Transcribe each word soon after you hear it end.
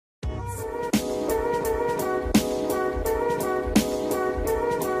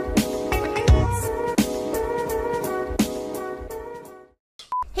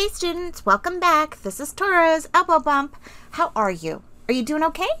students, welcome back. This is Tora's elbow bump. How are you? Are you doing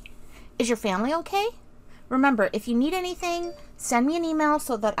okay? Is your family okay? Remember, if you need anything, send me an email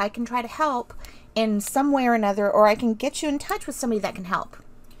so that I can try to help in some way or another, or I can get you in touch with somebody that can help.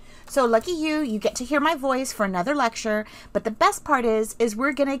 So lucky you, you get to hear my voice for another lecture, but the best part is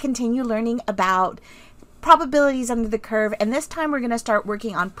we're going to continue learning about probabilities under the curve, and this time we're going to start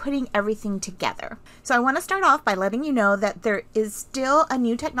working on putting everything together. So I want to start off by letting you know that there is still a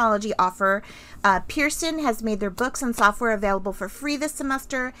new technology offer. Pearson has made their books and software available for free this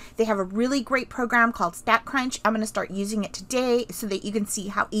semester. They have a really great program called StatCrunch. I'm going to start using it today so that you can see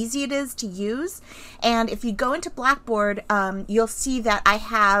how easy it is to use. And if you go into Blackboard, you'll see that I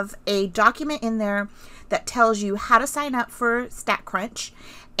have a document in there that tells you how to sign up for StatCrunch.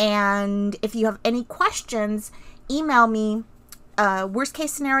 And if you have any questions, email me. Worst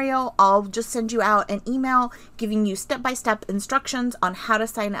case scenario, I'll just send you out an email giving you step-by-step instructions on how to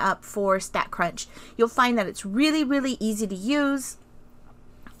sign up for StatCrunch. You'll find that it's really, really easy to use.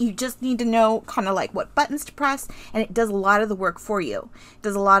 You just need to know kind of like what buttons to press, and it does a lot of the work for you. It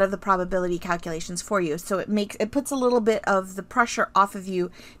does a lot of the probability calculations for you. So it puts a little bit of the pressure off of you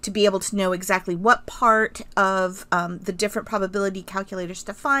to be able to know exactly what part of the different probability calculators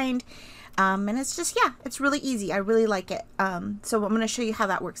to find. And it's just, yeah, it's really easy. I really like it. So I'm going to show you how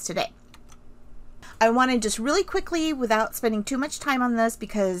that works today. I want to just really quickly, without spending too much time on this,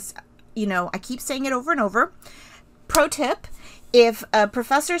 because, you know, I keep saying it over and over. Pro tip. If a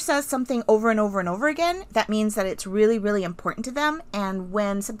professor says something over and over and over again, that means that it's really, really important to them. And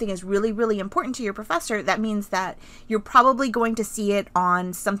when something is really, really important to your professor, that means that you're probably going to see it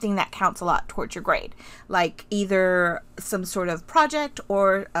on something that counts a lot towards your grade, like either some sort of project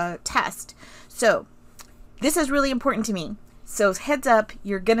or a test. So this is really important to me. So heads up,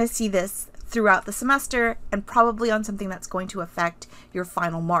 you're going to see this throughout the semester and probably on something that's going to affect your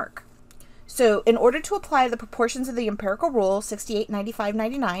final mark. So in order to apply the proportions of the empirical rule, 68, 95,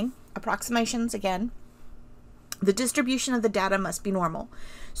 99, approximations again, the distribution of the data must be normal.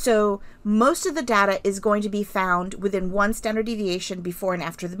 So most of the data is going to be found within one standard deviation before and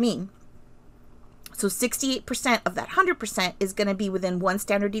after the mean. So 68% of that 100% is going to be within one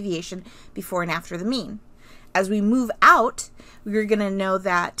standard deviation before and after the mean. As we move out, we're going to know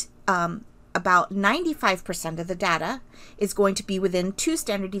that about 95% of the data is going to be within 2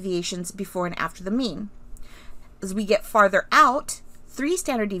 standard deviations before and after the mean. As we get farther out, 3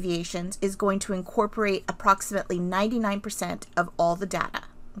 standard deviations is going to incorporate approximately 99% of all the data.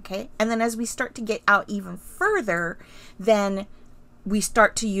 Okay, and then as we start to get out even further, then we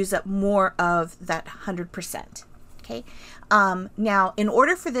start to use up more of that 100%. Okay, now in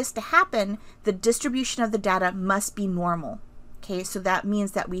order for this to happen, the distribution of the data must be normal. Okay, so that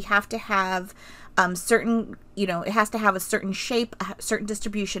means that we have to have certain, you know, it has to have a certain shape, a certain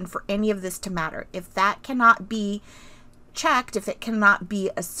distribution for any of this to matter. If that cannot be checked, if it cannot be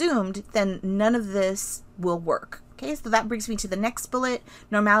assumed, then none of this will work. Okay, so that brings me to the next bullet.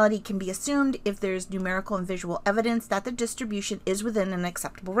 Normality can be assumed if there's numerical and visual evidence that the distribution is within an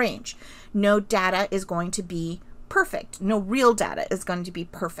acceptable range. No data is going to be perfect. No real data is going to be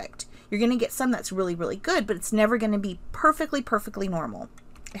perfect. You're going to get some that's really, really good, but it's never going to be perfectly normal.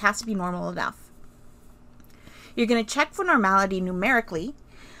 It has to be normal enough. You're going to check for normality numerically,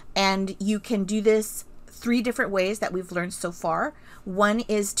 and you can do this 3 different ways that we've learned so far. One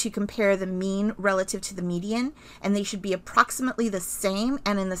is to compare the mean relative to the median, and they should be approximately the same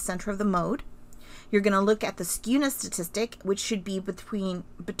and in the center of the mode. You're going to look at the skewness statistic, which should be between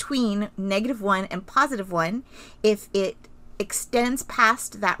 -1 and +1. If it extends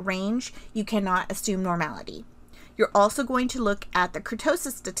past that range, you cannot assume normality. You're also going to look at the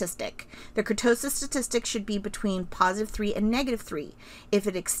kurtosis statistic. The kurtosis statistic should be between +3 and -3. If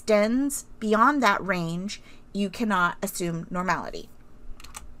it extends beyond that range, you cannot assume normality.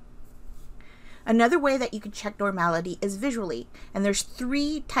 Another way that you can check normality is visually, and there's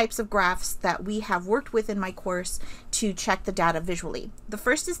 3 types of graphs that we have worked with in my course to check the data visually. The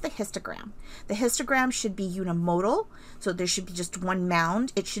first is the histogram. The histogram should be unimodal, so there should be just one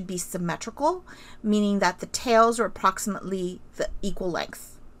mound. It should be symmetrical, meaning that the tails are approximately the equal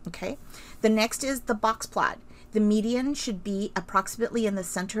length. Okay. The next is the box plot. The median should be approximately in the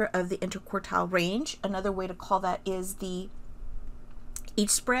center of the interquartile range. Another way to call that is the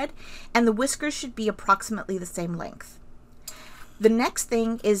H-spread, and the whiskers should be approximately the same length. The next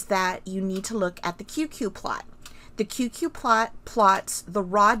thing is that you need to look at the QQ plot. The QQ plot plots the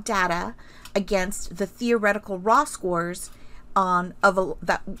raw data against the theoretical raw scores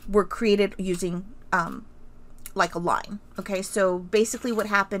that were created using like a line. Okay, so basically what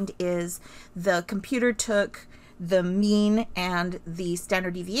happened is the computer took the mean and the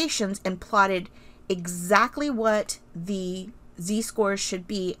standard deviations and plotted exactly what the z-scores should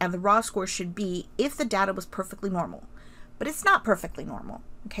be and the raw score should be if the data was perfectly normal. But it's not perfectly normal,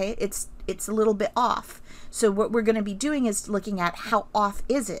 okay? It's a little bit off. So what we're going to be doing is looking at how off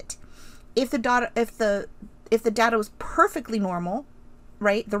is it. If the data was perfectly normal,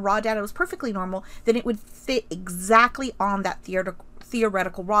 right? The raw data was perfectly normal, then it would fit exactly on that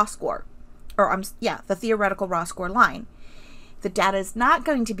theoretical raw score, or the theoretical raw score line. The data is not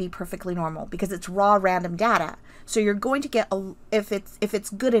going to be perfectly normal because it's raw random data. So you're going to get if it's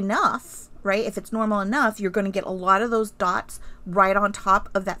good enough, right? If it's normal enough, you're going to get a lot of those dots right on top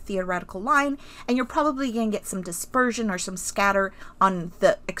of that theoretical line, and you're probably going to get some dispersion or some scatter on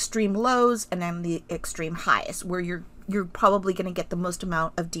the extreme lows and then the extreme highs, where you're probably going to get the most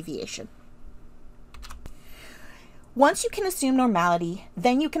amount of deviation. Once you can assume normality,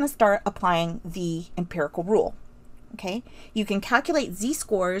 then you can start applying the empirical rule. Okay, you can calculate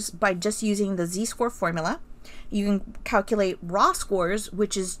z-scores by just using the z-score formula. You can calculate raw scores,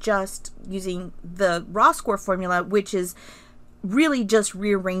 which is just using the raw score formula, which is really just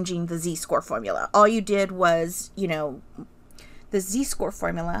rearranging the z-score formula. All you did was, you know, the z-score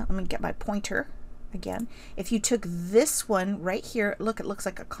formula. Let me get my pointer again. If you took this one right here, look, it looks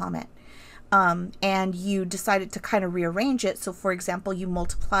like a comet. And you decided to kind of rearrange it. So for example, you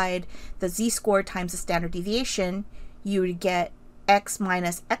multiplied the z-score times the standard deviation, you would get x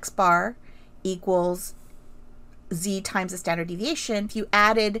minus x bar equals z times the standard deviation. If you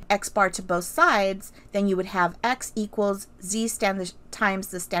added x bar to both sides, then you would have x equals z times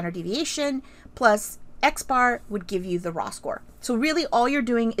the standard deviation plus x bar would give you the raw score. So really all you're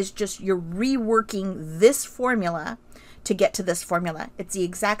doing is just you're reworking this formula to get to this formula. It's the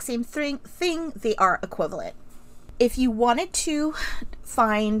exact same thing. They are equivalent. If you wanted to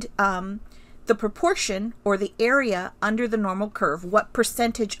find the proportion or the area under the normal curve, what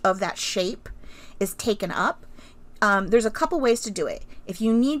percentage of that shape is taken up, there's a couple ways to do it. If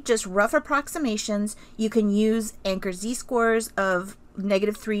you need just rough approximations, you can use anchor z-scores of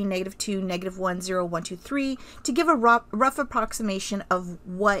 -3, -2, -1, 0, 1, 2, 3 to give a rough approximation of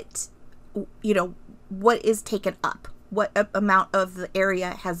what, you know, what is taken up, what amount of the area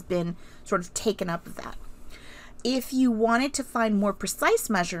has been sort of taken up of that. If you wanted to find more precise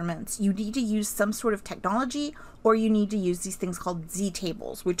measurements, you need to use some sort of technology, or you need to use these things called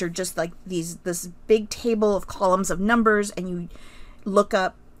z-tables, which are just like this big table of columns of numbers, and you look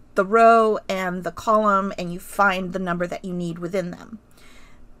up the row and the column and you find the number that you need within them.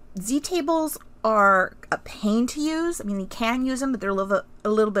 Z-tables are a pain to use. I mean, you can use them, but they're a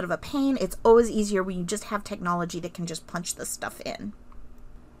little bit of a pain. It's always easier when you just have technology that can just punch this stuff in.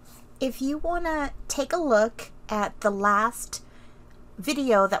 If you want to take a look at the last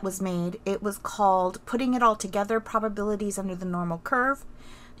video that was made, it was called Putting It All Together, Probabilities Under the Normal Curve,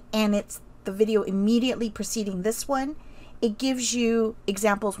 and it's the video immediately preceding this one. It gives you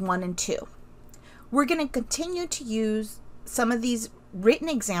examples 1 and 2. We're going to continue to use some of these written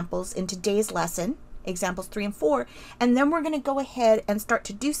examples in today's lesson, examples 3 and 4, and then we're going to go ahead and start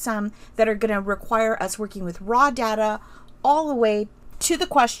to do some that are going to require us working with raw data all the way to the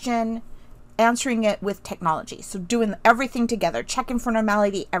question, answering it with technology. So doing everything together, checking for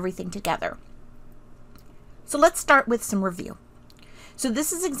normality, everything together. So let's start with some review. So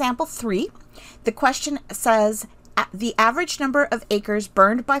this is example 3. The question says, the average number of acres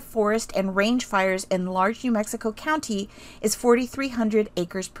burned by forest and range fires in large New Mexico County is 4,300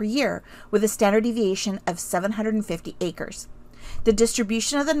 acres per year, with a standard deviation of 750 acres. The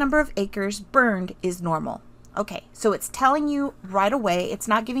distribution of the number of acres burned is normal. Okay, so it's telling you right away, it's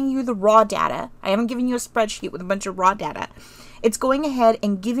not giving you the raw data. I haven't given you a spreadsheet with a bunch of raw data. It's going ahead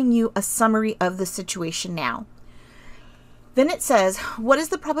and giving you a summary of the situation now. Then it says, what is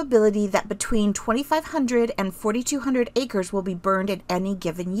the probability that between 2,500 and 4,200 acres will be burned in any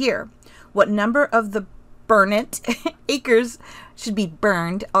given year? What number of the burned acres should be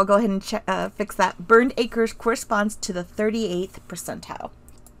burned? I'll go ahead and fix that. Burned acres corresponds to the 38th percentile.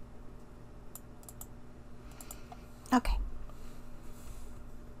 Okay.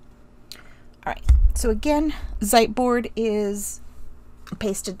 All right. So again, Ziteboard is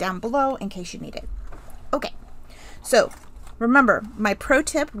pasted down below in case you need it. Okay. So remember, my pro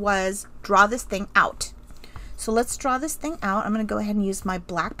tip was draw this thing out. So let's draw this thing out. I'm going to go ahead and use my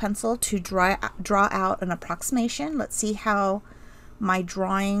black pencil to draw out an approximation. Let's see how my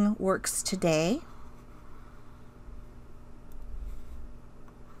drawing works today.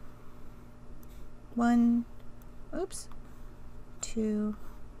 One, oops, 2.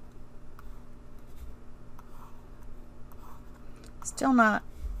 Still not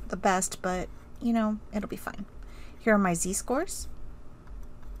the best, but you know, it'll be fine. Here are my z-scores.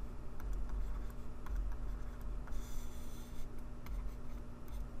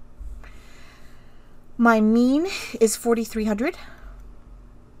 My mean is 4,300.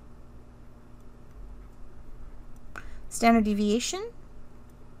 Standard deviation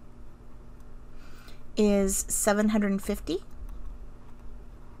is 750.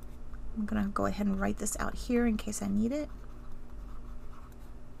 I'm going to go ahead and write this out here in case I need it.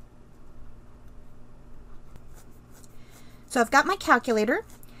 So I've got my calculator.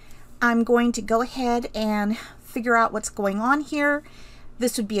 I'm going to go ahead and figure out what's going on here.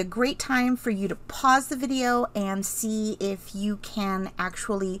 This would be a great time for you to pause the video and see if you can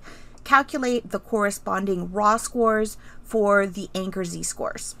actually calculate the corresponding raw scores for the anchor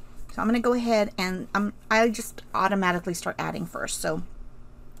z-scores. So I'm going to go ahead and I just automatically start adding first. So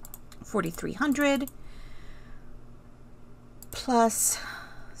 4,300 plus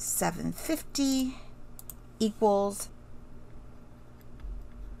 750 equals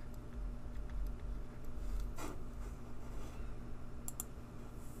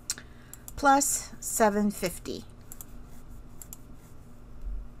plus 750.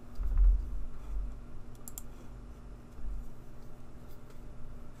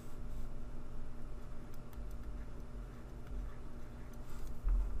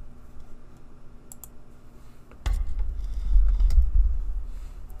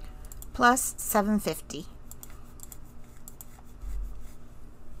 Plus 750.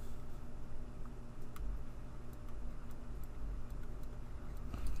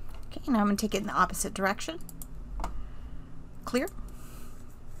 Okay, now I'm going to take it in the opposite direction. Clear.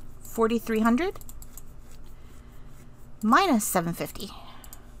 4,300 minus 750.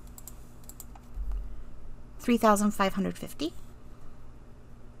 3,550.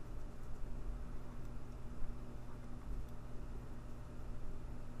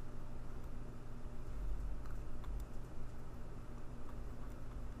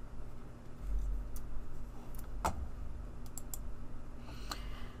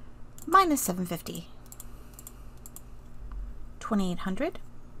 Minus 750, 2,800,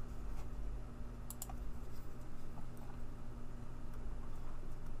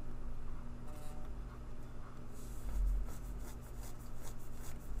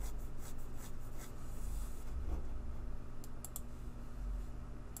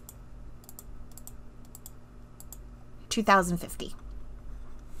 $2,050.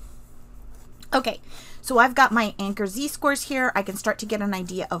 Okay, so I've got my anchor z-scores here. I can start to get an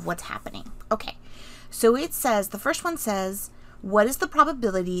idea of what's happening. Okay, so it says, the first one says, what is the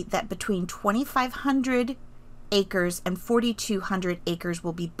probability that between 2,500 acres and 4,200 acres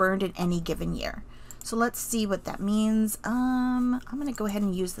will be burned in any given year? So let's see what that means. I'm going to go ahead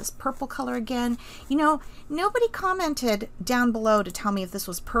and use this purple color again. You know, nobody commented down below to tell me if this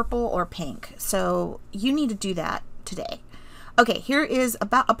was purple or pink. So you need to do that today. Okay, here is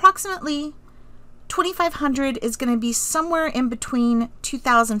about approximately 2,500 is going to be somewhere in between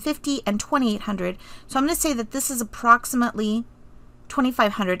 2,050 and 2,800. So I'm going to say that this is approximately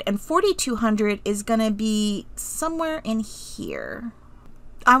 2,500, and 4,200 is going to be somewhere in here.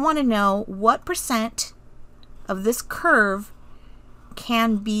 I want to know what percent of this curve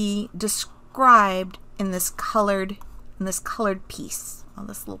can be described in this colored piece, on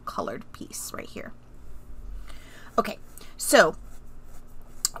this little colored piece right here. Okay, so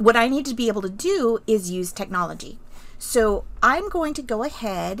what I need to be able to do is use technology. So I'm going to go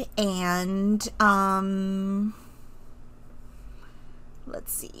ahead and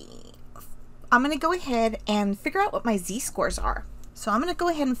let's see. I'm going to go ahead and figure out what my z-scores are. So I'm going to go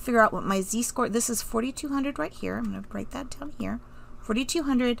ahead and figure out what my z-score, this is 4,200 right here. I'm going to write that down here.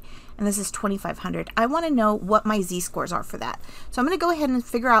 4,200, and this is 2,500. I want to know what my z-scores are for that. So I'm going to go ahead and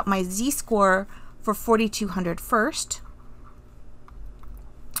figure out my z-score for 4,200 first.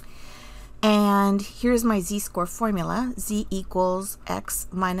 And here's my z-score formula. Z equals x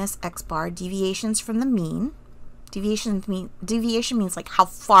minus x bar, deviations from the mean. Deviation means like how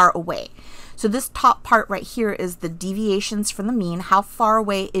far away. So this top part right here is the deviations from the mean. How far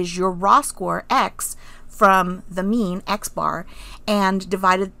away is your raw score, x, from the mean, x bar, and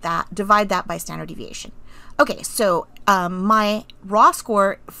divide that by standard deviation. Okay, so my raw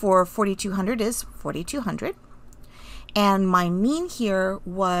score for 4,200 is 4,200. And my mean here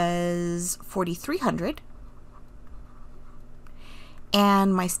was 4,300.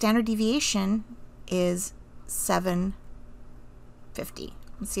 And my standard deviation is 750.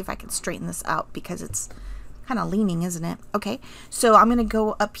 Let's see if I can straighten this out because it's kind of leaning, isn't it? Okay, so I'm going to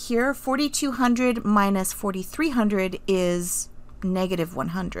go up here. 4,200 minus 4,300 is negative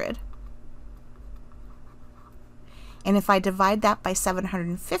 100. And if I divide that by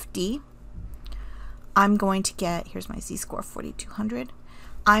 750, I'm going to get, here's my z-score, 4,200.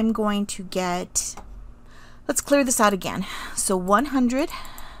 I'm going to get, let's clear this out again. So 100,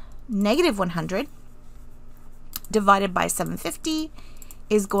 negative 100 divided by 750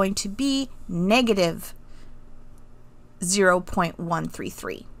 is going to be negative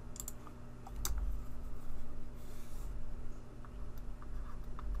 0.133.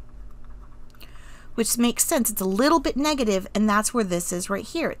 Which makes sense. It's a little bit negative, and that's where this is right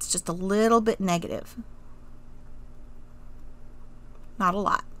here. It's just a little bit negative. Not a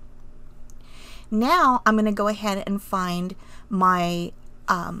lot. Now I'm going to go ahead and find my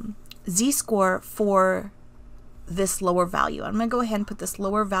z-score for this lower value. I'm going to go ahead and put this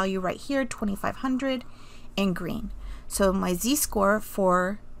lower value right here, 2,500, in green. So my z-score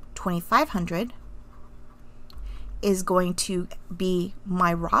for 2,500 is going to be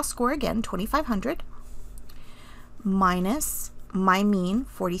my raw score again, 2,500, minus my mean,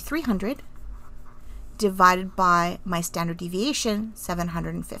 4,300, divided by my standard deviation,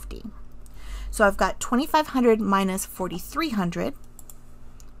 750. So I've got 2,500 minus 4,300.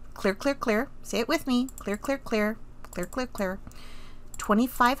 Clear, clear, clear. Say it with me. Clear, clear, clear. Clear, clear, clear.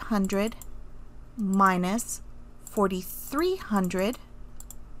 2,500 minus 4,300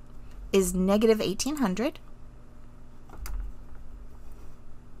 is negative 1,800.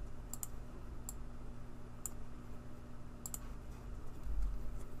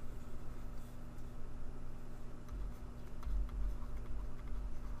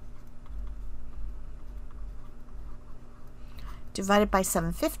 Divided by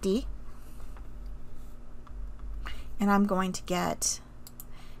 750, and I'm going to get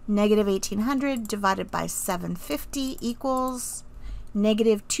negative 1,800 divided by 750 equals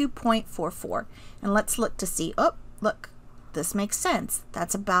negative 2.44. And let's look to see, oh, look, this makes sense.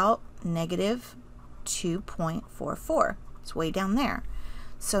 That's about negative 2.44. It's way down there.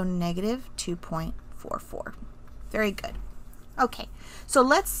 So negative 2.44. Very good. Okay, so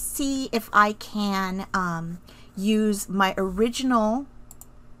let's see if I can use my original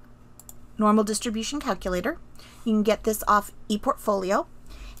normal distribution calculator. You can get this off ePortfolio,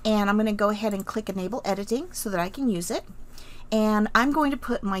 and I'm going to go ahead and click Enable Editing so that I can use it. And I'm going to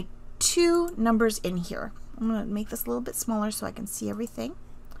put my two numbers in here. I'm going to make this a little bit smaller so I can see everything.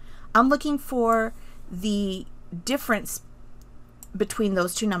 I'm looking for the difference between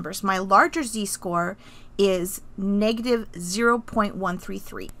those two numbers. My larger z-score is negative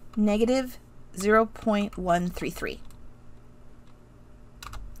 0.133. Negative 0.133.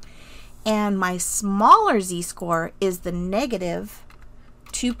 And my smaller z-score is the negative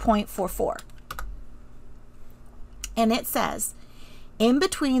 2.44. And it says in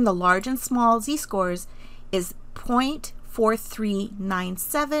between the large and small z-scores is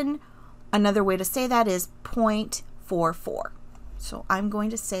 0.4397. Another way to say that is 0.44. So I'm going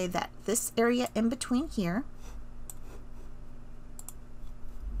to say that this area in between here,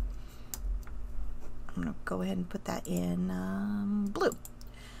 I'm going to go ahead and put that in blue.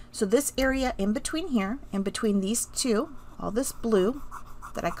 So this area in between here, in between these two, all this blue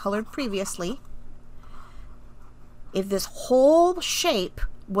that I colored previously, if this whole shape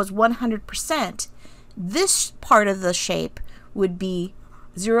was 100%, this part of the shape would be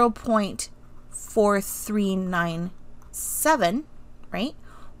 0.4397, right?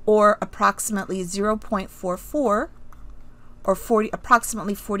 Or approximately 0.44, or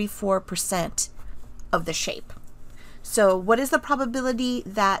approximately 44% of the shape. So what is the probability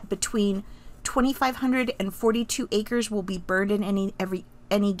that between 2,500 and 42 acres will be burned in any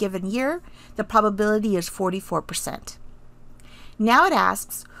given year? The probability is 44%. Now it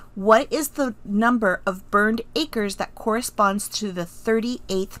asks, what is the number of burned acres that corresponds to the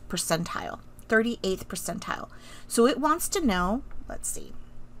 38th percentile? 38th percentile. So it wants to know, let's see,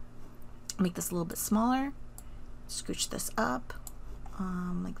 make this a little bit smaller, scooch this up,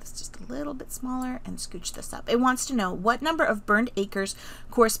 make this just a little bit smaller, and scooch this up. It wants to know what number of burned acres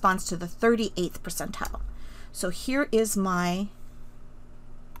corresponds to the 38th percentile. So here is my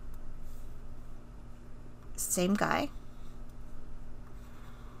same guy.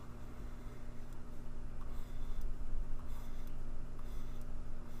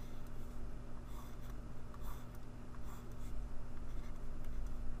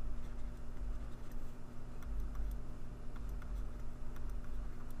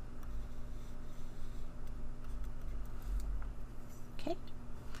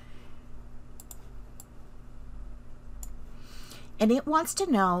 And it wants to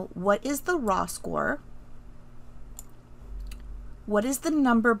know what is the raw score, what is the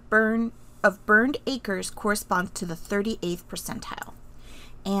number of burned acres corresponds to the 38th percentile.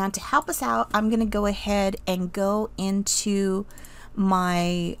 And to help us out, I'm going to go ahead and go into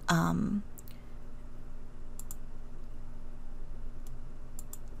my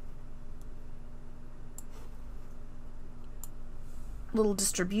little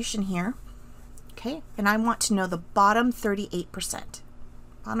distribution here. Okay, and I want to know the bottom 38%.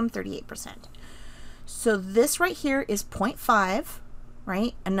 Bottom 38%. So this right here is 0.5,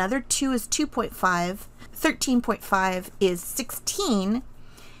 right? Another 2 is 2.5. 13.5 is 16.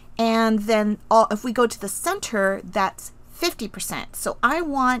 And then if we go to the center, that's 50%. So I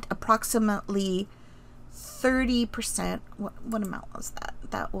want approximately 30%. What amount was that?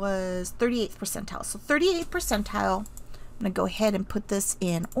 That was 38th percentile. So 38th percentile. I'm going to go ahead and put this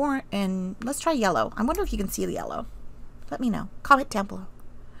in orange, and let's try yellow. I wonder if you can see the yellow. Let me know. Comment down below.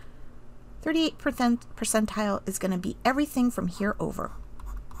 38th percentile is going to be everything from here over.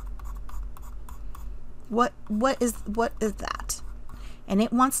 What is that? And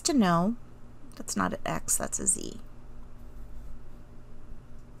it wants to know, that's not an X, that's a Z.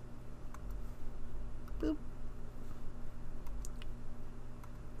 Boop.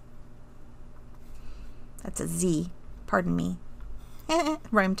 That's a Z, pardon me.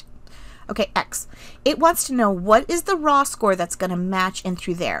 Rhymed. Okay, X. It wants to know what is the raw score that's going to match in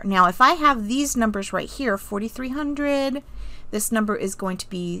through there. Now, if I have these numbers right here, 4,300, this number is going to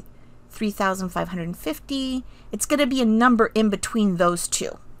be 3,550. It's going to be a number in between those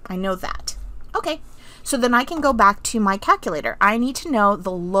two. I know that. Okay, so then I can go back to my calculator. I need to know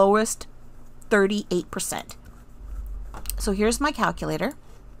the lowest 38%. So here's my calculator.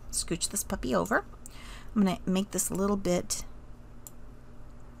 Scooch this puppy over. I'm going to make this a little bit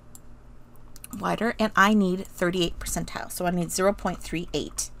wider, and I need 38th percentile. So I need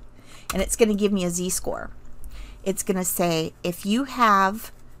 0.38. And it's going to give me a Z-score. It's going to say if you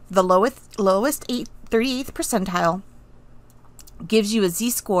have the lowest 38th percentile, gives you a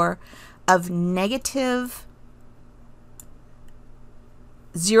Z-score of negative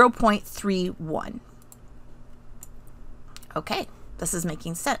 0.31. Okay, this is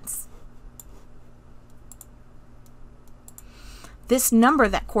making sense. This number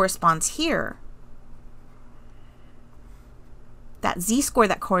that corresponds here, that Z-score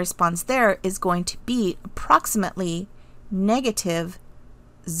that corresponds there, is going to be approximately negative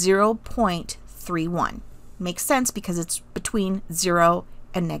 0.31. Makes sense because it's between 0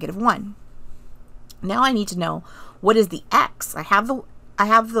 and negative 1. Now I need to know what is the X. I have the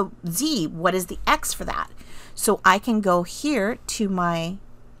Z. What is the X for that? So I can go here to my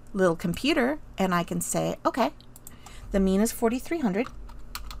little computer and I can say, okay, the mean is 4,300.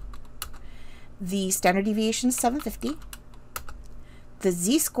 The standard deviation is 750. The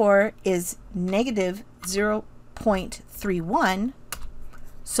Z-score is negative 0.31.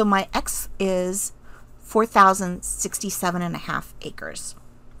 So my X is 4,067.5 acres.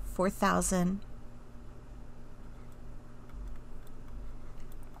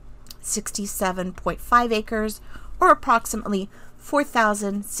 4,067.5 acres, or approximately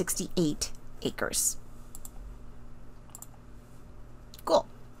 4,068 acres. Cool.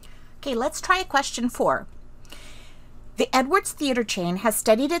 Okay, let's try a question 4. The Edwards Theater chain has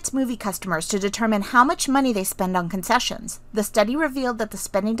studied its movie customers to determine how much money they spend on concessions. The study revealed that the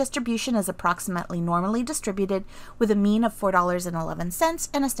spending distribution is approximately normally distributed, with a mean of $4.11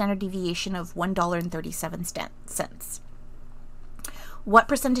 and a standard deviation of $1.37. What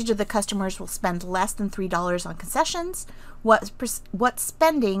percentage of the customers will spend less than $3 on concessions? What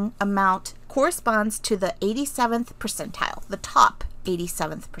spending amount corresponds to the 87th percentile, the top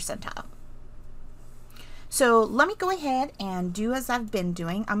 87th percentile? So let me go ahead and do as I've been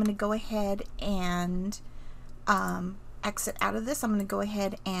doing. I'm going to go ahead and exit out of this. I'm going to go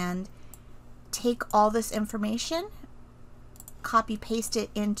ahead and take all this information, copy paste it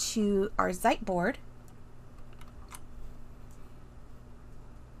into our Ziteboard,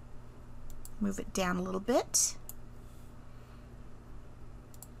 move it down a little bit.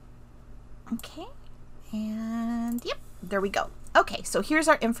 Okay, and yep, there we go. Okay, so here's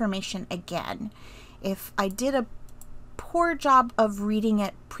our information again. If I did a poor job of reading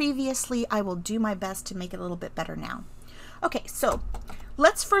it previously, I will do my best to make it a little bit better now. Okay, so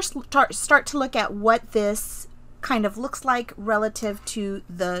let's first start to look at what this kind of looks like relative to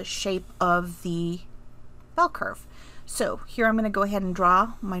the shape of the bell curve. So here I'm going to go ahead and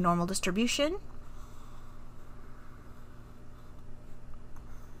draw my normal distribution.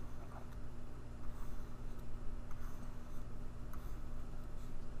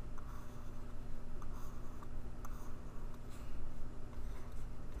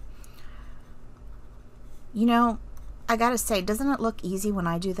 You know, I gotta say, doesn't it look easy when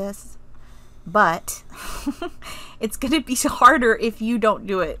I do this? But it's gonna be harder if you don't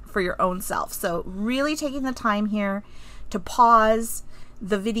do it for your own self. So really taking the time here to pause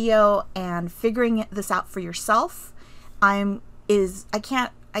the video and figuring this out for yourself, I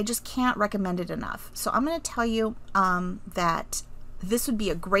just can't recommend it enough. So I'm gonna tell you that this would be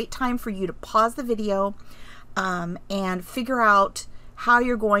a great time for you to pause the video and figure out how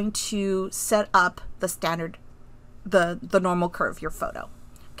you're going to set up the standard, the normal curve, your photo.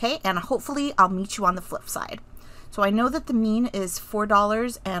 Okay, and hopefully I'll meet you on the flip side. So I know that the mean is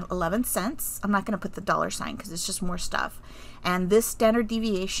 $4.11. I'm not going to put the dollar sign because it's just more stuff. And this standard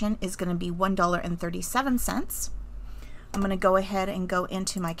deviation is going to be $1.37. I'm going to go ahead and go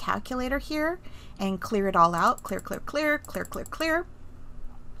into my calculator here and clear it all out. Clear, clear, clear, clear, clear, clear.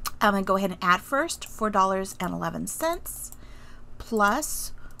 I'm going to go ahead and add first $4.11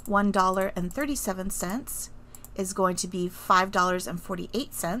 plus $1.37 is going to be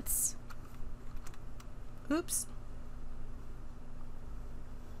 $5.48. Oops.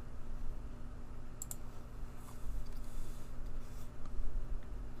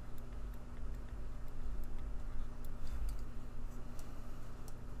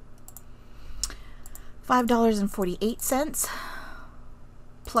 $5.48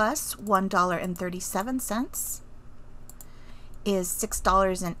 plus $1.37 is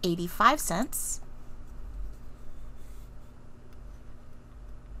 $6.85.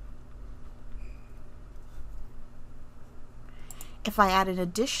 If I add an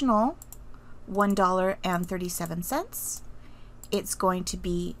additional $1.37, it's going to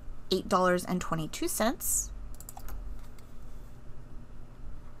be $8.22.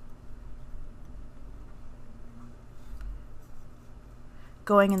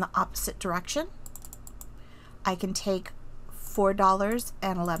 Going in the opposite direction, I can take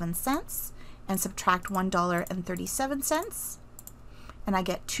 $4.11 and subtract $1.37, and I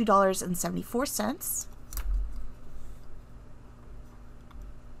get $2.74.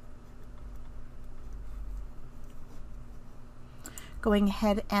 Going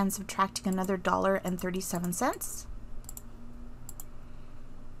ahead and subtracting another $1.37,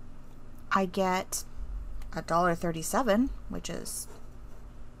 I get $1.37, which is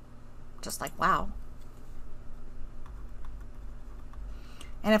just like, wow.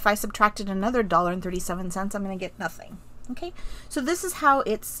 And if I subtracted another $1.37, I'm going to get nothing. Okay, so this is how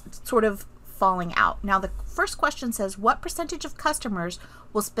it's sort of falling out. Now the first question says, what percentage of customers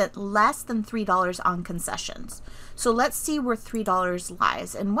will spend less than $3 on concessions? So let's see where $3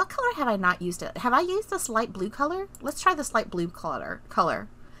 lies. And what color have I not used it? Have I used this light blue color? Let's try this light blue color. I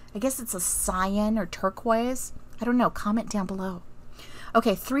guess it's a cyan or turquoise. I don't know. Comment down below.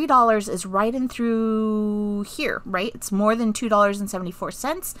 Okay, $3 is right in through here, right? It's more than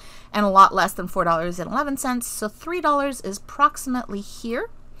 $2.74 and a lot less than $4.11. So $3 is approximately here.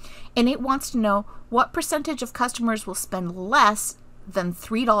 And it wants to know what percentage of customers will spend less than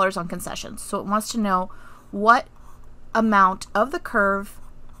 $3 on concessions. So it wants to know what amount of the curve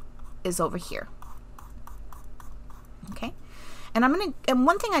is over here. Okay. And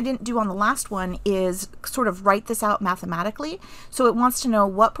one thing I didn't do on the last one is sort of write this out mathematically. So it wants to know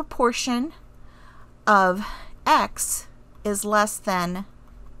what proportion of X is less than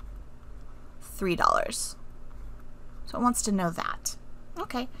 $3. So it wants to know that.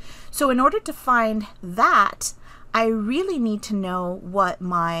 Okay, so in order to find that, I really need to know what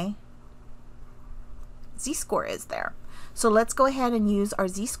my z-score is there. So let's go ahead and use our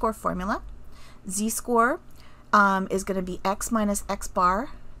z-score formula. Z-score is going to be x minus x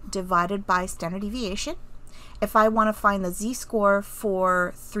bar divided by standard deviation. If I want to find the z-score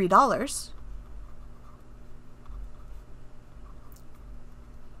for $3,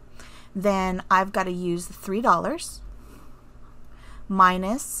 then I've got to use the $3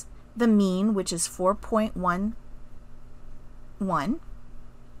 minus the mean, which is 4.11,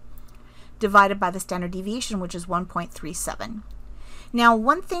 divided by the standard deviation, which is 1.37. Now,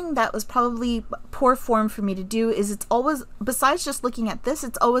 one thing that was probably poor form for me to do is it's always, besides just looking at this,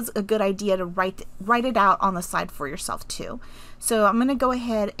 it's always a good idea to write it out on the side for yourself too. So I'm going to go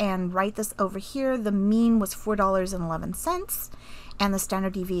ahead and write this over here. The mean was $4.11 and the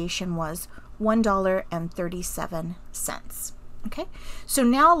standard deviation was $1.37. Okay, so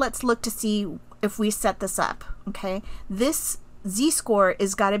now let's look to see if we set this up. Okay, this z-score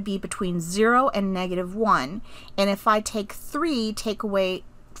is got to be between 0 and -1, and if I take 3, take away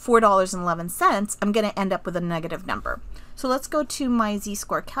 $4.11, I'm going to end up with a negative number. So let's go to my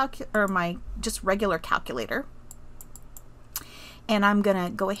z-score or my just regular calculator, and I'm going to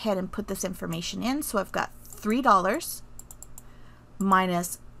go ahead and put this information in. So I've got $3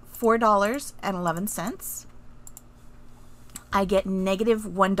 minus $4.11. I get negative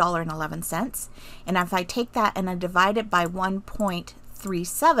 $1.11, and if I take that and I divide it by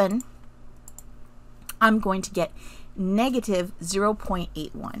 1.37, I'm going to get negative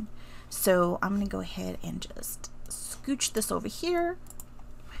 0.81. So I'm going to go ahead and just scooch this over here,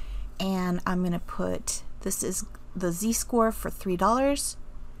 and I'm going to put, this is the z-score for $3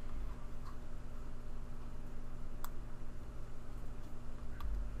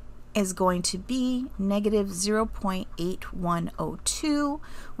 is going to be negative 0.8102,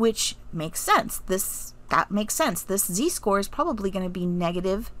 which makes sense. That makes sense. This z-score is probably going to be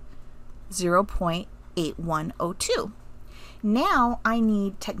negative 0.8102. Now I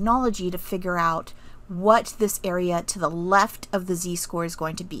need technology to figure out what this area to the left of the z-score is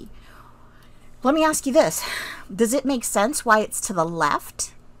going to be. Let me ask you this. Does it make sense why it's to the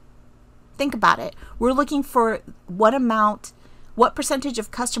left? Think about it. We're looking for what percentage of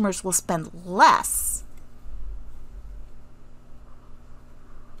customers will spend less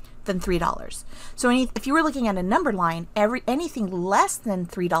than $3. So if you were looking at a number line, anything less than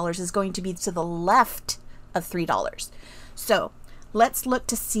 $3 is going to be to the left of $3. So let's look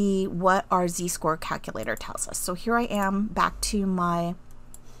to see what our z-score calculator tells us. So here I am back to my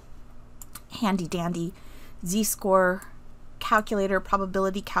handy dandy z-score calculator,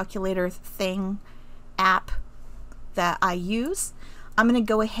 probability calculator thing app that I use. I'm going to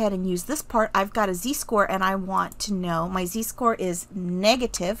go ahead and use this part. I've got a z-score and I want to know my z-score is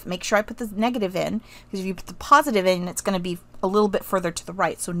negative. Make sure I put the negative in, because if you put the positive in, it's going to be a little bit further to the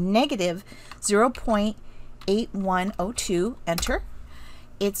right. So negative 0.8102, enter.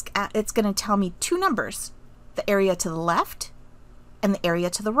 It's going to tell me two numbers, the area to the left and the area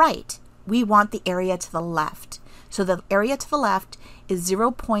to the right. We want the area to the left. So the area to the left is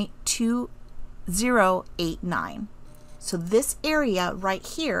 0.2089. So this area right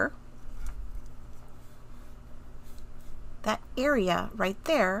here, that area right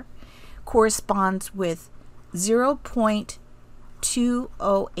there, corresponds with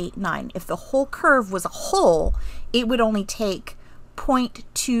 0.2089. If the whole curve was a whole, it would only take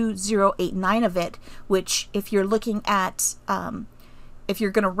 0.2089 of it, which if you're looking at, if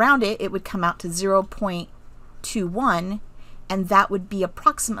you're going to round it, it would come out to 0.21, and that would be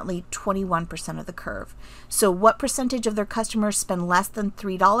approximately 21% of the curve. So what percentage of their customers spend less than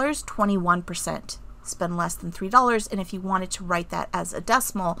 $3? 21% spend less than $3. And if you wanted to write that as a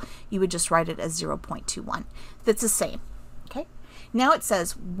decimal, you would just write it as 0.21. That's the same. Okay. Now it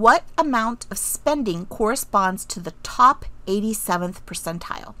says, what amount of spending corresponds to the top 87th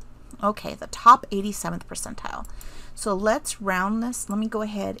percentile? Okay, the top 87th percentile. So let's round this. Let me go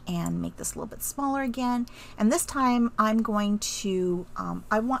ahead and make this a little bit smaller again. And this time I'm going to,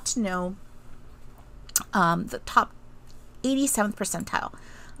 I want to know the top 87th percentile.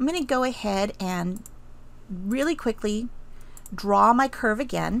 I'm going to go ahead and really quickly draw my curve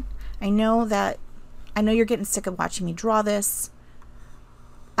again. I know you're getting sick of watching me draw this.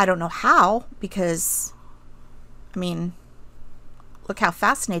 I don't know how, because, I mean, look how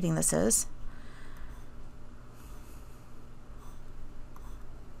fascinating this is.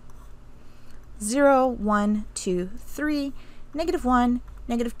 0, 1, 2, 3, negative 1,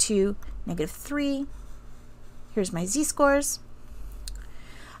 negative 2, negative 3. Here's my z-scores.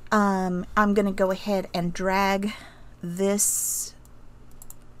 I'm going to go ahead and drag this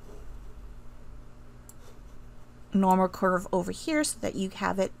normal curve over here so that you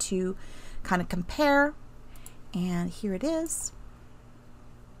have it to kind of compare. And here it is.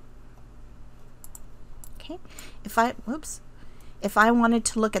 Okay. If I wanted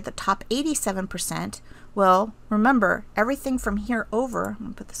to look at the top 87%, well, remember, everything from here over, I'm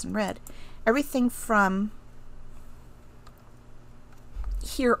going to put this in red, everything from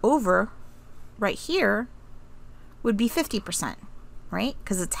here over, right here, would be 50%, right?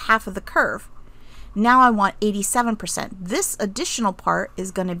 Because it's half of the curve. Now I want 87%. This additional part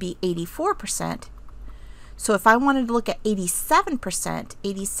is going to be 84%. So if I wanted to look at 87%,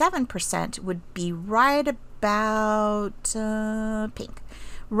 87% would be right about pink,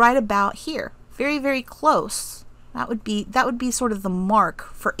 right about here, very, very close. That would be sort of the mark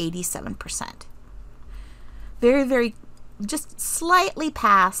for 87%. Very, very, just slightly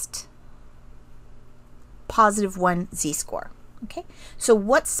past positive 1 z-score. Okay, so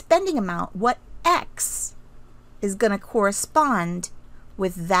what spending amount, what X is going to correspond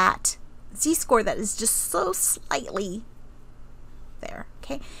with that z-score that is just so slightly there?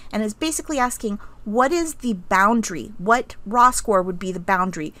 Okay, and it's basically asking, what is the boundary? What raw score would be the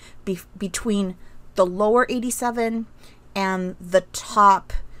boundary between the lower 87 and the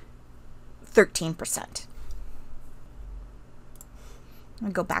top 13%? I'm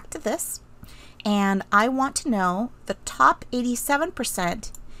going to go back to this, and I want to know the top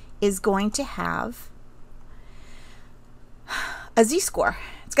 87% is going to have a z-score.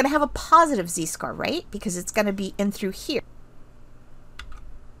 It's going to have a positive z-score, right? Because it's going to be in through here.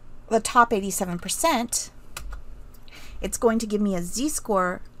 The top 87%, it's going to give me a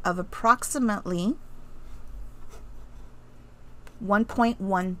z-score of approximately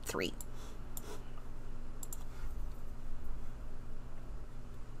 1.13.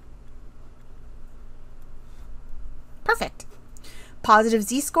 Perfect. Positive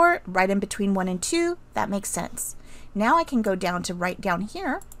z-score right in between 1 and 2. That makes sense. Now I can go down to right down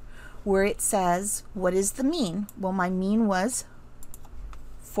here where it says, what is the mean? Well, my mean was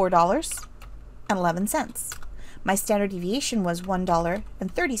 $4.11. My standard deviation was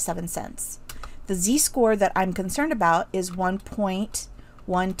 $1.37. The z-score that I'm concerned about is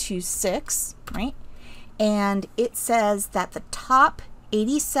 1.126, right? And it says that the top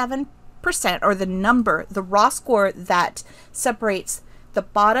 87%, or the number, the raw score that separates the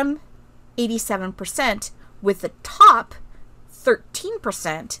bottom 87% with the top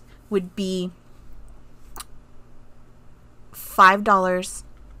 13% would be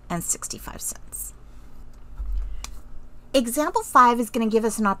 $5.65. Example 5 is going to give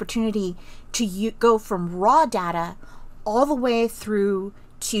us an opportunity to go from raw data all the way through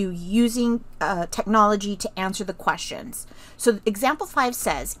to using technology to answer the questions. So example 5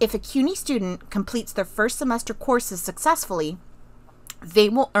 says, if a CUNY student completes their first semester courses successfully, they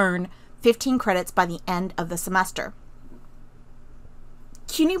will earn 15 credits by the end of the semester.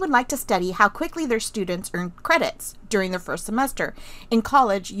 CUNY would like to study how quickly their students earn credits during their first semester in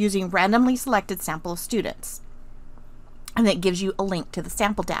college using randomly selected sample of students. And it gives you a link to the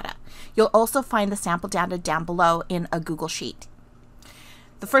sample data. You'll also find the sample data down below in a Google Sheet.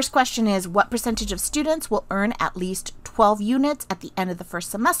 The first question is, what percentage of students will earn at least 12 units at the end of the first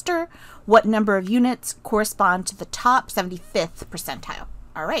semester? What number of units correspond to the top 75th percentile?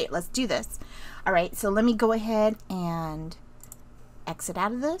 All right, let's do this. All right, so let me go ahead and exit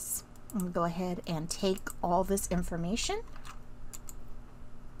out of this. I'm going to go ahead and take all this information,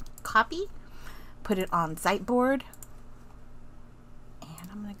 copy, put it on Ziteboard, and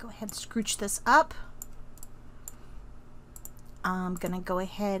I'm going to go ahead and scooch this up. I'm going to go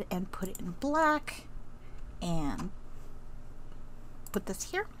ahead and put it in black and put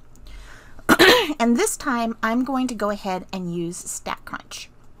this here. And this time I'm going to go ahead and use StatCrunch.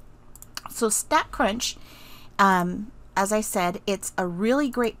 So StatCrunch, as I said, it's a really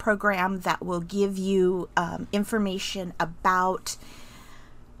great program that will give you information about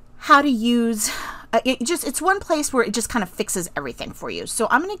how to use, it's one place where it just kind of fixes everything for you. So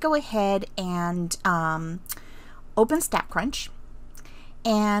I'm going to go ahead and open StatCrunch,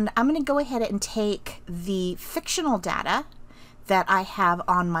 and I'm going to go ahead and take the fictional data that I have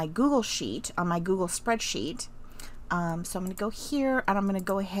on my Google Sheet, on my Google spreadsheet. So I'm going to go here, and I'm going to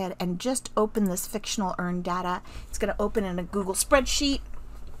go ahead and just open this fictional earned data. It's going to open in a Google spreadsheet.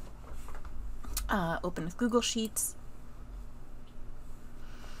 Open with Google Sheets.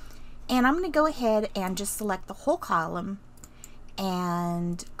 And I'm going to go ahead and just select the whole column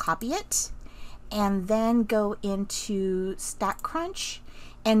and copy it, and then go into StatCrunch.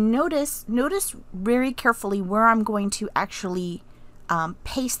 And notice very carefully where I'm going to actually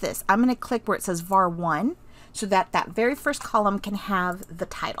paste this. I'm going to click where it says var1 so that that very first column can have the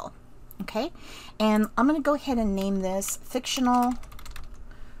title. Okay, and I'm going to go ahead and name this fictional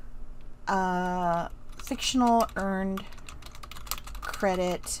earned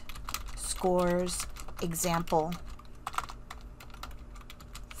credit scores example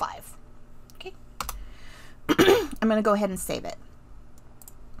 5. Okay, I'm going to go ahead and save it.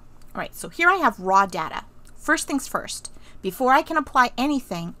 All right, so here I have raw data. First things first, before I can apply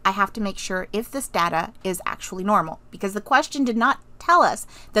anything, I have to make sure if this data is actually normal, because the question did not tell us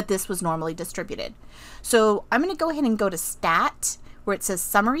that this was normally distributed. So I'm going to go ahead and go to Stat, where it says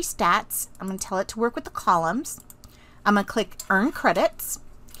Summary Stats. I'm going to tell it to work with the columns. I'm going to click Earn Credits,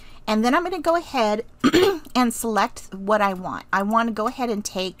 and then I'm going to go ahead and select what I want. I want to go ahead and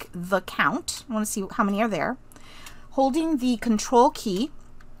take the count. I want to see how many are there. Holding the Control key,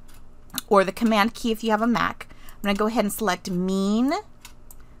 or the Command key if you have a Mac, I'm going to go ahead and select mean,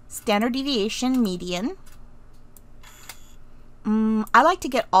 standard deviation, median. I like to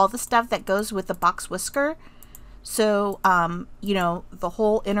get all the stuff that goes with the box whisker. So, you know, the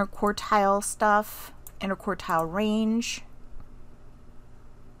whole interquartile stuff, interquartile range.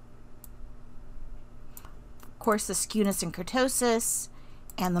 Of course, the skewness and kurtosis,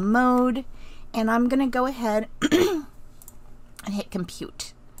 and the mode. And I'm going to go ahead and hit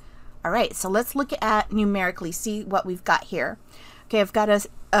compute. All right, so let's look at numerically, see what we've got here. Okay, I've got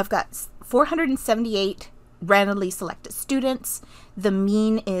 478 randomly selected students. The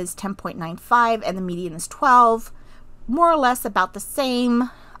mean is 10.95 and the median is 12. More or less about the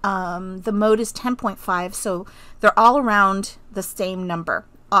same. The mode is 10.5, so they're all around the same number.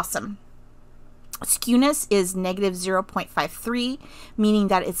 Awesome. Skewness is negative 0.53, meaning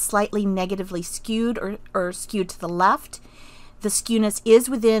that it's slightly negatively skewed or skewed to the left. The skewness is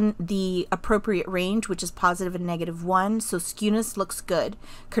within the appropriate range, which is positive and -1, so skewness looks good.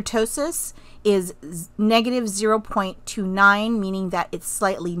 Kurtosis is negative 0.29, meaning that it's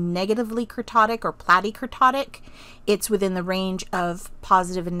slightly negatively kurtotic or platykurtotic. It's within the range of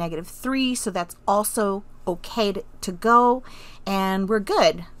positive and -3, so that's also okay to go, and we're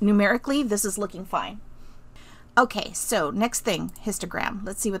good. Numerically, this is looking fine. Okay, so next thing, histogram.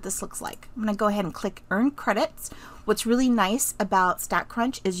 Let's see what this looks like. I'm going to go ahead and click Earn Credits. What's really nice about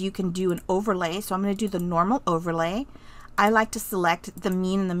StatCrunch is you can do an overlay. So I'm going to do the normal overlay. I like to select the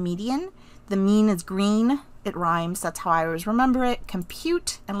mean and the median. The mean is green. It rhymes. That's how I always remember it.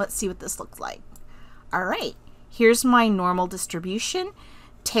 Compute, and let's see what this looks like. All right, here's my normal distribution.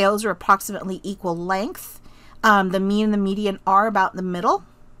 Tails are approximately equal length. The mean and the median are about in the middle.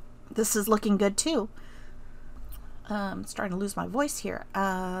 This is looking good too. I'm starting to lose my voice here.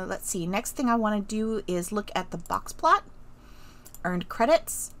 Let's see. Next thing I want to do is look at the box plot. Earned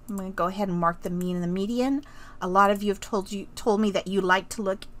credits. I'm going to go ahead and mark the mean and the median. A lot of you have told me that you like to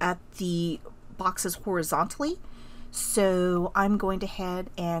look at the boxes horizontally. So I'm going to head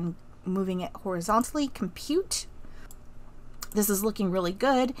and moving it horizontally. Compute. This is looking really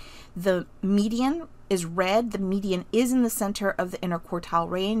good. The median is red. The median is in the center of the interquartile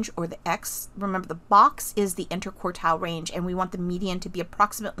range, or the X. Remember, the box is the interquartile range, and we want the median to be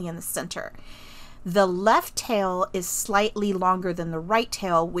approximately in the center. The left tail is slightly longer than the right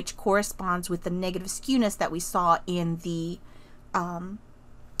tail, which corresponds with the negative skewness that we saw in the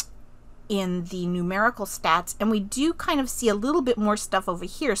numerical stats. And we do kind of see a little bit more stuff over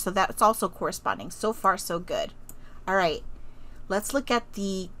here, so that's also corresponding. So far, so good. All right, let's look at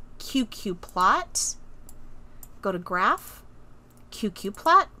the QQ plot. Go to Graph, QQ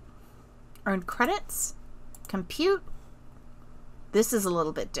plot, Earned Credits, Compute. This is a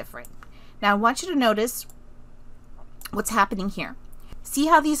little bit different. Now I want you to notice what's happening here. See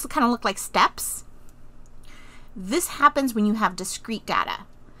how these kind of look like steps? This happens when you have discrete data.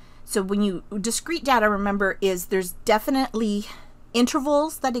 So when you, discrete data, remember, is there's definitely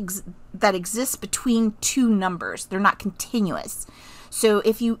intervals that exist between two numbers. They're not continuous. So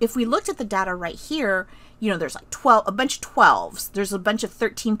if we looked at the data right here, you know, there's like a bunch of 12s, there's a bunch of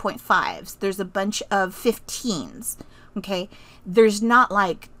 13.5s, there's a bunch of 15s, okay? There's not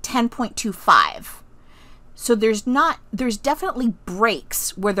like 10.25. So there's definitely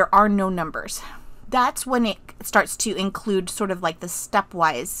breaks where there are no numbers. That's when it starts to include sort of like the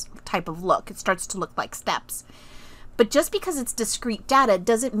stepwise type of look. It starts to look like steps. But just because it's discrete data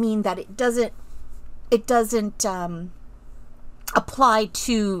doesn't mean that it doesn't apply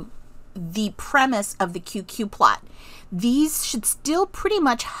to the premise of the QQ plot. These should still pretty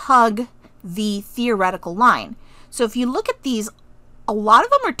much hug the theoretical line. So if you look at these, a lot of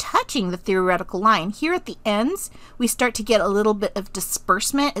them are touching the theoretical line. Here at the ends, we start to get a little bit of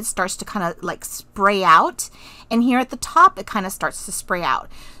disbursement. It starts to kind of like spray out. And here at the top, it kind of starts to spray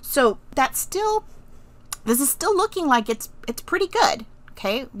out. So that's still, this is still looking like it's pretty good.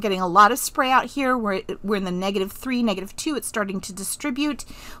 Okay, I'm getting a lot of spray out here. We're in the -3, -2. It's starting to distribute,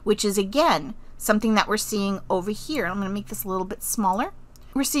 which is, again, something that we're seeing over here. I'm going to make this a little bit smaller.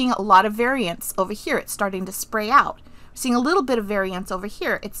 We're seeing a lot of variance over here. It's starting to spray out. We're seeing a little bit of variance over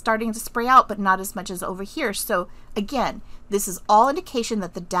here. It's starting to spray out, but not as much as over here. So, again, this is all indication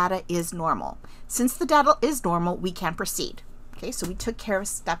that the data is normal. Since the data is normal, we can proceed. Okay, so we took care of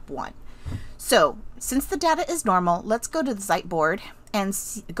step 1. So, since the data is normal, let's go to the Ziteboard and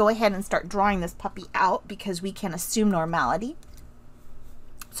go ahead and start drawing this puppy out, because we can assume normality.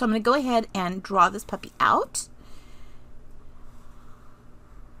 So I'm going to go ahead and draw this puppy out.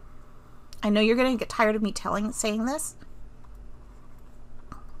 I know you're going to get tired of me saying this.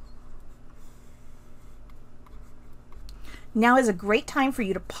 Now is a great time for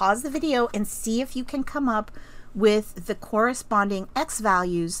you to pause the video and see if you can come up with the corresponding X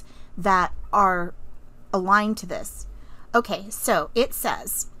values that are aligned to this. Okay, so it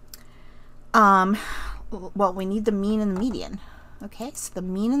says, well, we need the mean and the median. Okay, so the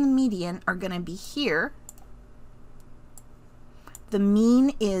mean and the median are going to be here. The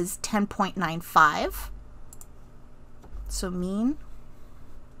mean is 10.95. So mean.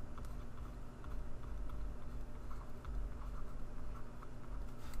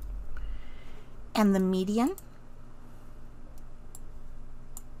 And the median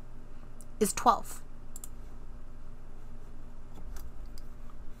is 12.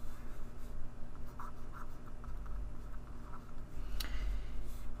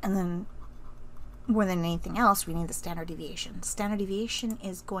 And then, more than anything else, we need the standard deviation. Standard deviation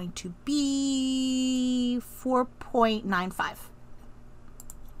is going to be 4.95.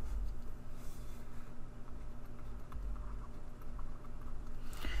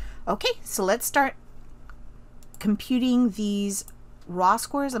 Okay, so let's start computing these raw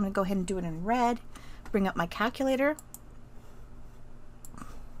scores. I'm going to go ahead and do it in red. Bring up my calculator.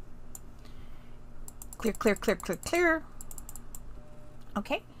 Clear, clear, clear, clear, clear.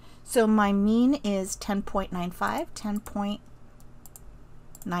 Okay, so my mean is 10.95,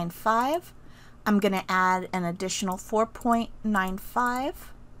 10.95. I'm going to add an additional 4.95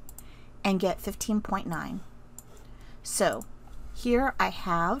 and get 15.9. So here I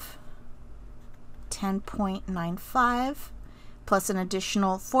have 10.95 plus an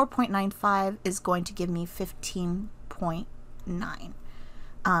additional 4.95 is going to give me 15.9.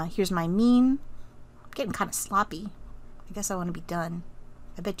 Here's my mean. I'm getting kind of sloppy. I guess I want to be done.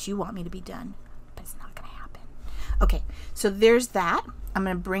 I bet you want me to be done, but it's not going to happen. Okay, so there's that. I'm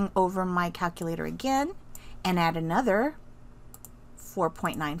going to bring over my calculator again and add another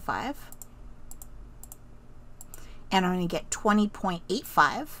 4.95. And I'm going to get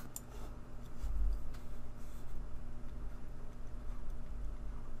 20.85.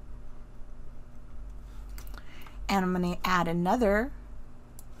 And I'm going to add another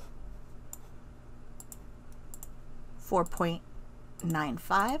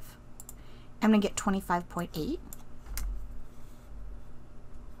 4.95. I'm going to get 25.8.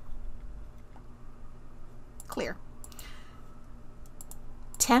 Clear.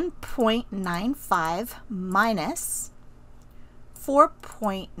 10.95 minus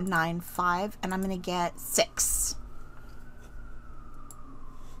 4.95, and I'm going to get 6.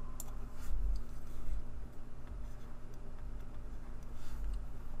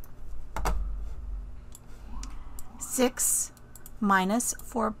 Six minus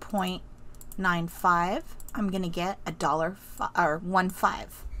 4.95, I'm going to get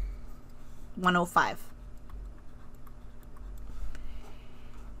 $1.05.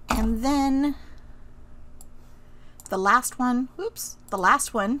 And then the last one, the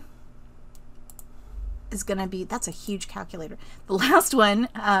last one is going to be, that's a huge calculator. The last one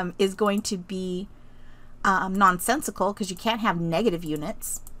is going to be nonsensical, because you can't have negative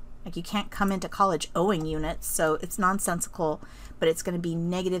units. Like, you can't come into college owing units, so it's nonsensical, but it's going to be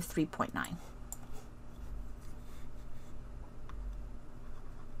negative 3.9.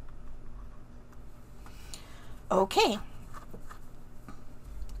 Okay.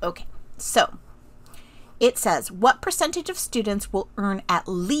 Okay, so it says, what percentage of students will earn at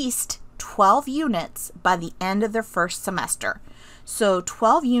least 12 units by the end of their first semester? So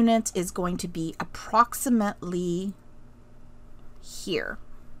 12 units is going to be approximately here.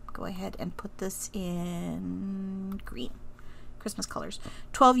 Go ahead and put this in green, Christmas colors.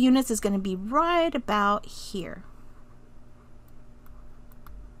 12 units is going to be right about here.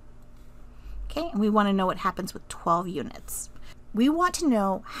 Okay, and we want to know what happens with 12 units. We want to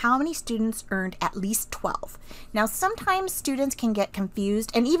know how many students earned at least 12. Now, sometimes students can get confused,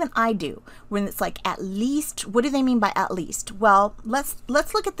 and even I do, when it's like at least. What do they mean by at least? Well, let's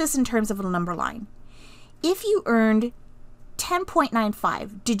look at this in terms of a number line. If you earned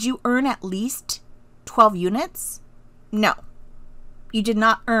 10.95, did you earn at least 12 units? No, you did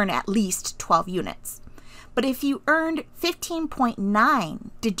not earn at least 12 units. But if you earned 15.9,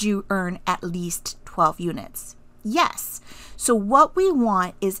 did you earn at least 12 units? Yes. So what we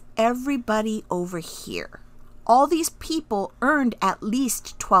want is everybody over here. All these people earned at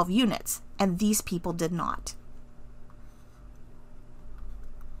least 12 units, and these people did not.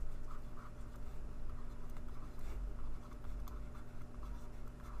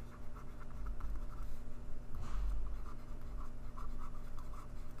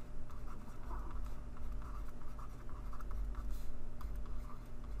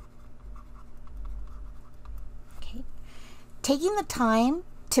 Taking the time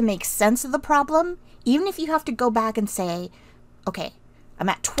to make sense of the problem, even if you have to go back and say, okay, I'm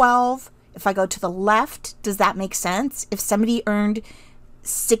at 12. If I go to the left, does that make sense? If somebody earned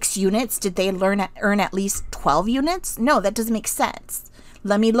 6 units, did they earn at least 12 units? No, that doesn't make sense.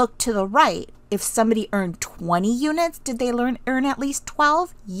 Let me look to the right. If somebody earned 20 units, did they earn at least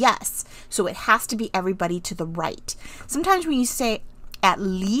 12? Yes. So it has to be everybody to the right. Sometimes when you say at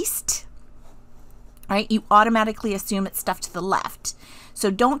least, right, you automatically assume it's stuff to the left. So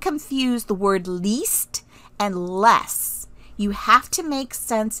don't confuse the word least and less. You have to make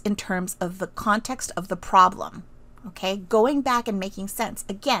sense in terms of the context of the problem. Okay, going back and making sense.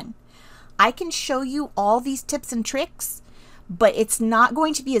 Again, I can show you all these tips and tricks, but it's not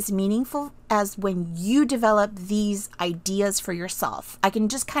going to be as meaningful as when you develop these ideas for yourself. I can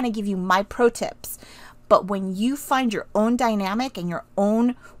just kind of give you my pro tips. But when you find your own dynamic and your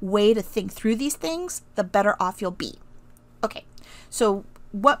own way to think through these things, the better off you'll be. Okay, so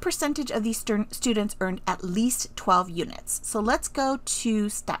what percentage of these students earned at least 12 units? So let's go to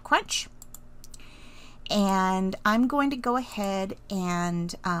StatCrunch. And I'm going to go ahead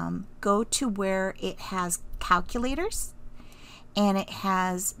and go to where it has calculators and it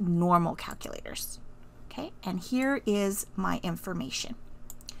has normal calculators. Okay, and here is my information.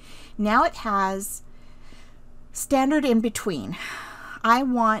 Now it has standard in between. I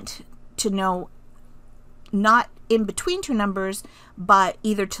want to know not in between two numbers, but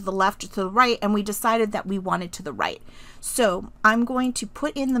either to the left or to the right, and we decided that we wanted to the right. So I'm going to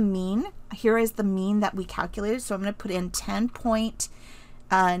put in the mean. Here is the mean that we calculated. So I'm going to put in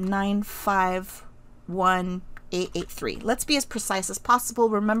 10.951883. Let's be as precise as possible.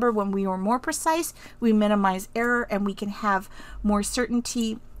 Remember, when we are more precise, we minimize error and we can have more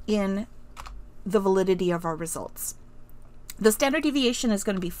certainty in the validity of our results. The standard deviation is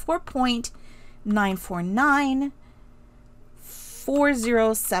going to be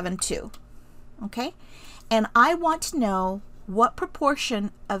 4.9494072. Okay, and I want to know what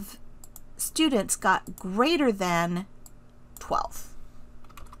proportion of students got greater than 12.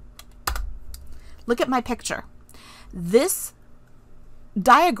 Look at my picture. This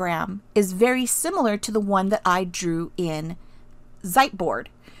diagram is very similar to the one that I drew in Ziteboard.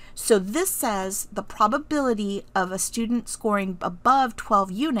 So this says the probability of a student scoring above 12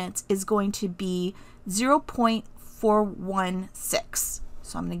 units is going to be 0.416.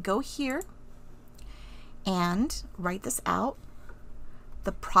 So I'm going to go here and write this out.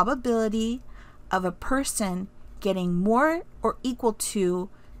 The probability of a person getting more or equal to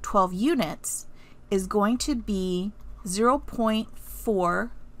 12 units is going to be 0.4.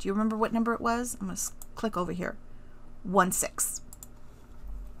 Do you remember what number it was? I'm going to click over here. 16.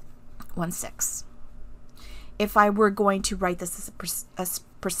 If I were going to write this as a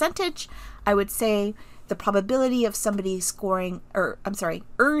percentage, I would say the probability of somebody scoring, or I'm sorry,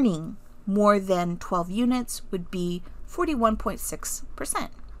 earning more than 12 units would be 41.6%.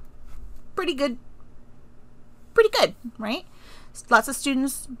 Pretty good, right? Lots of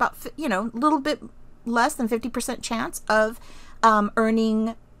students, about, you know, a little bit less than 50% chance of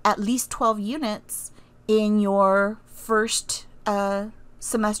earning at least 12 units in your first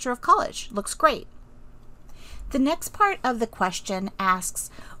semester of college. Looks great. The next part of the question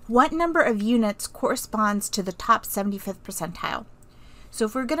asks, what number of units corresponds to the top 75th percentile? So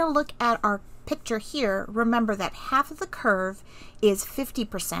if we're going to look at our picture here, remember that half of the curve is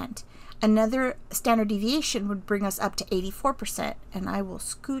 50%. Another standard deviation would bring us up to 84%. And I will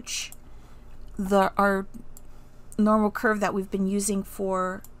scooch our normal curve that we've been using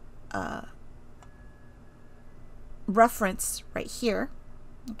for reference right here.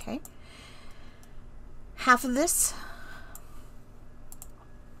 Okay. Half of this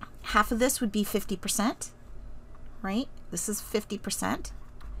would be 50%, right? This is 50%.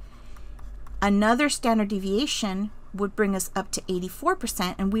 Another standard deviation would bring us up to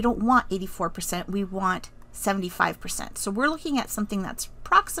 84%, and we don't want 84%, we want 75%. So we're looking at something that's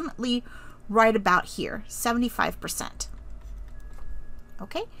approximately right about here, 75%.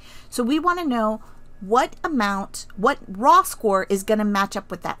 Okay, so we want to know what raw score is going to match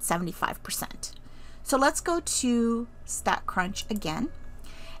up with that 75%. So let's go to StatCrunch again.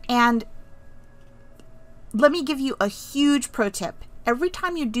 And let me give you a huge pro tip. Every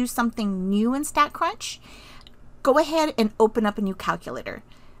time you do something new in StatCrunch, go ahead and open up a new calculator.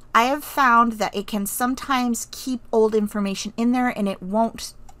 I have found that it can sometimes keep old information in there and it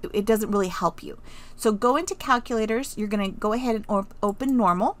doesn't really help you. So go into calculators. You're going to go ahead and open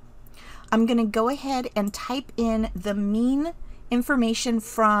normal. I'm going to go ahead and type in the mean information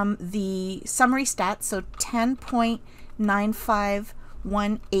from the summary stats, so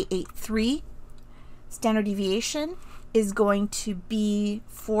 10.951883. Standard deviation is going to be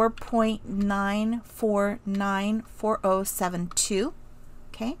 4.9494072.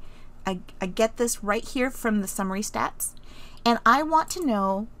 Okay, I get this right here from the summary stats, and I want to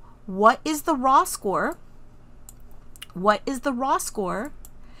know what is the raw score. What is the raw score,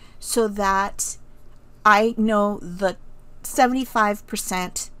 so that I know the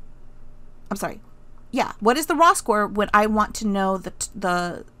 75%. I'm sorry. Yeah, what is the raw score when I want to know the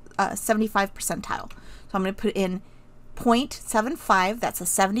 75th percentile? So I'm going to put in 0.75. That's a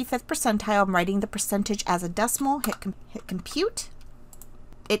 75th percentile. I'm writing the percentage as a decimal. Hit compute.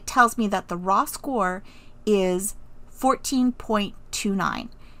 It tells me that the raw score is 14.29.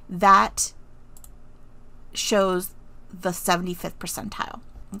 That shows the 75th percentile.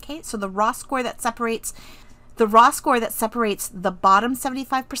 Okay, so the raw score that separates the bottom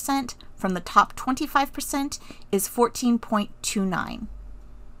 75% from the top 25% is 14.29.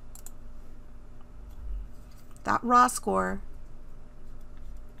 That raw score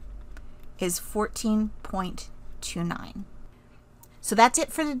is 14.29. So that's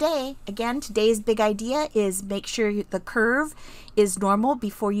it for today. Again, today's big idea is make sure the curve is normal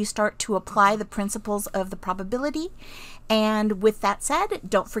before you start to apply the principles of the probability. And with that said,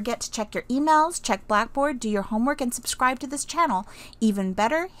 don't forget to check your emails, check Blackboard, do your homework, and subscribe to this channel. Even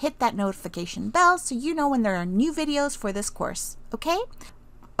better, hit that notification bell so you know when there are new videos for this course. Okay?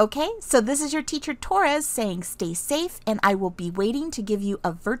 Okay, so this is your teacher Torres saying stay safe, and I will be waiting to give you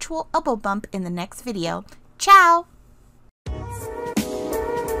a virtual elbow bump in the next video. Ciao!